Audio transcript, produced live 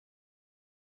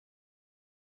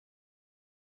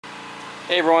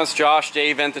Hey everyone, it's Josh,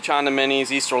 Dave, Vintage on the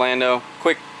Minis, East Orlando.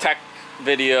 Quick tech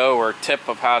video or tip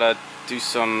of how to do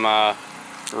some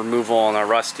removal on a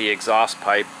rusty exhaust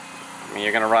pipe. I mean,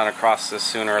 you're going to run across this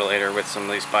sooner or later with some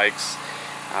of these bikes.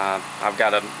 I've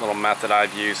got a little method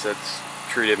I've used that's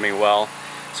treated me well.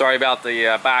 Sorry about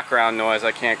the background noise.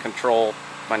 I can't control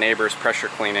my neighbor's pressure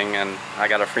cleaning, and I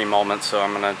got a free moment, so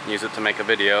I'm going to use it to make a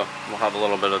video. We'll have a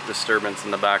little bit of disturbance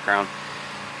in the background.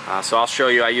 So I'll show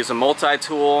you. I use a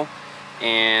multi-tool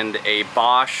and a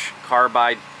Bosch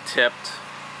Carbide tipped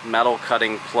metal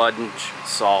cutting plunge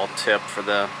saw tip for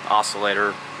the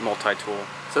oscillator multi-tool.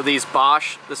 So these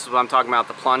Bosch, this is what I'm talking about,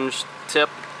 the plunge tip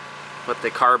with the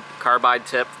carbide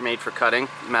tip made for cutting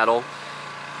metal.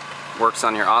 Works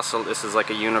on your oscillator. This is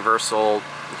like a universal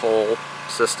hole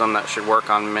system that should work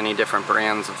on many different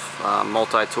brands of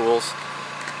multi-tools.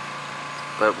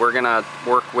 But we're gonna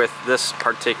work with this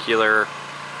particular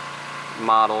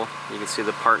model. You can see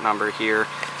the part number here.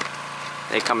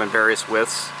 They come in various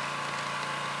widths.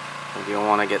 If you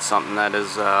want to get something that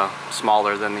is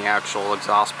smaller than the actual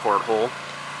exhaust port hole.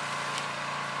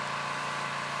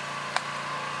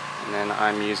 And then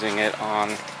I'm using it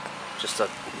on just a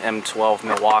M12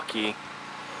 Milwaukee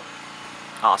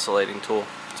oscillating tool.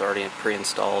 It's already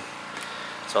pre-installed.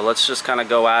 So let's just kind of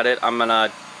go at it. I'm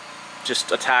gonna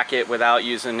just attack it without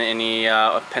using any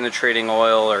penetrating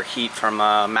oil or heat from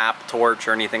a map torch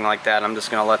or anything like that. I'm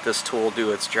just gonna let this tool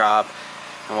do its job,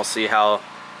 and we'll see how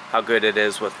good it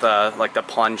is with like the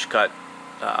plunge cut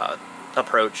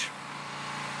approach.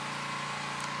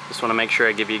 Just want to make sure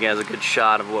I give you guys a good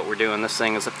shot of what we're doing. This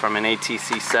thing is from an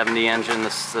ATC70 engine.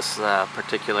 This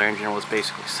particular engine was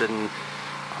basically sitting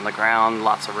on the ground,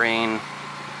 lots of rain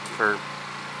for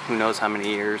who knows how many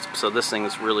years. So this thing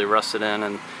is really rusted in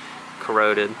and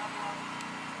corroded.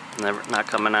 Not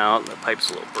coming out. The pipe's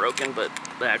a little broken, but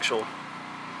the actual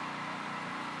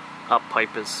up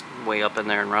pipe is way up in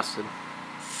there and rusted.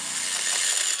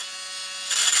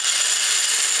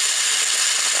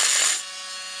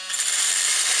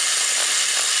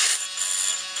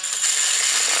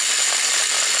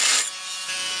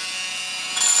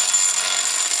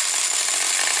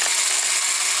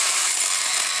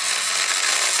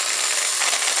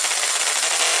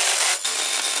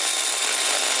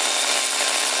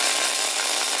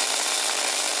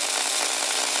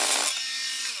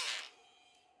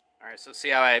 Alright, so see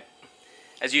how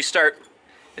as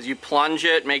you plunge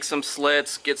it, make some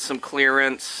slits, get some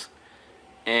clearance,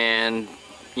 and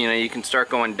you know, you can start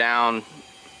going down,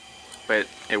 but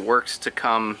it works to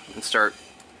come and start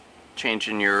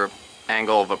changing your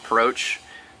angle of approach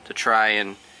to try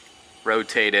and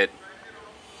rotate it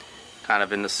kind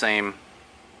of in the same,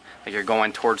 like you're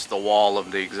going towards the wall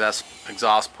of the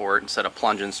exhaust port instead of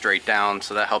plunging straight down.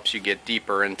 So that helps you get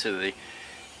deeper into the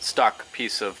stuck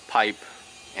piece of pipe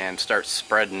and start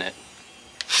spreading it.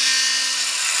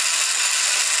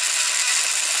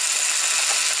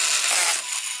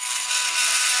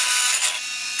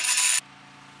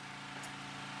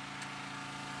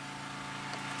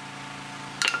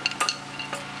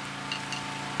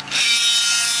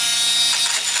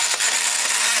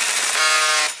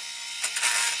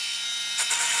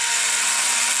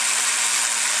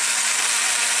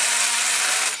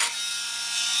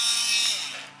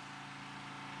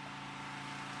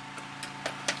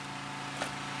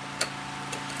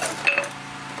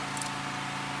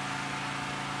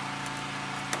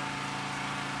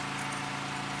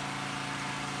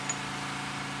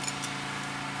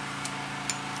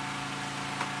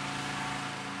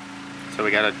 So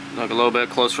we got to look a little bit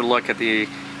closer look at the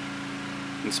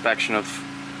inspection of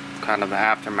kind of the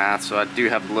aftermath. So I do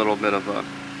have a little bit of a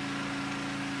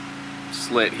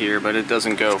slit here, but it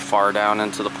doesn't go far down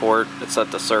into the port. It's at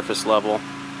the surface level.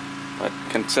 But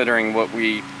considering what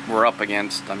we were up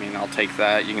against, I mean, I'll take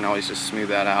that. You can always just smooth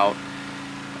that out.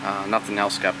 Nothing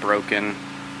else got broken.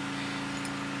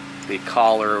 The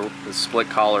collar, the split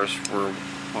collars were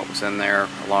what was in there,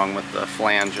 along with the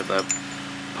flange of the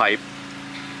pipe.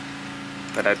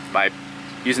 But by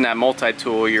using that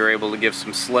multi-tool, you're able to give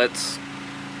some slits.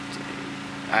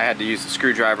 I had to use the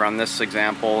screwdriver on this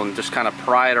example and just kind of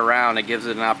pry it around. It gives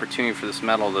it an opportunity for this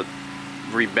metal to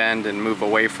rebend and move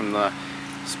away from the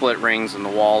split rings and the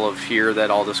wall of here that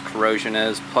all this corrosion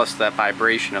is. Plus that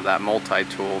vibration of that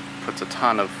multi-tool puts a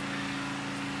ton of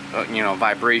you know,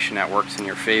 vibration that works in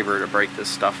your favor to break this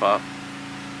stuff up.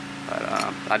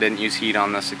 But I didn't use heat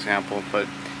on this example, but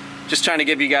just trying to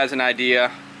give you guys an idea.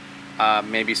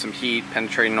 Maybe some heat,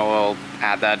 penetrating oil,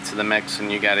 add that to the mix,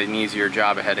 and you got an easier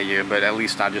job ahead of you. But at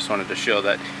least I just wanted to show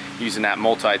that using that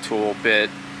multi-tool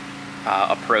bit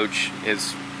approach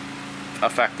is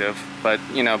effective. But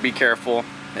you know, be careful.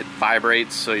 it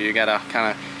vibrates, so you gotta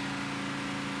kind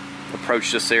of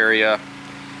approach this area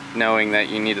knowing that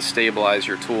you need to stabilize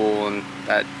your tool, and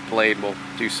that blade will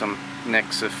do some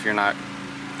nicks if you're not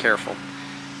careful.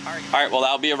 Alright, well,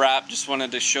 that'll be a wrap. Just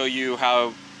wanted to show you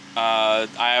how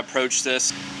I approach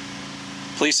this.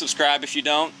 Please subscribe if you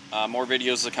don't. More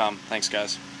videos to come. Thanks,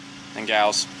 guys and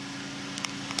gals.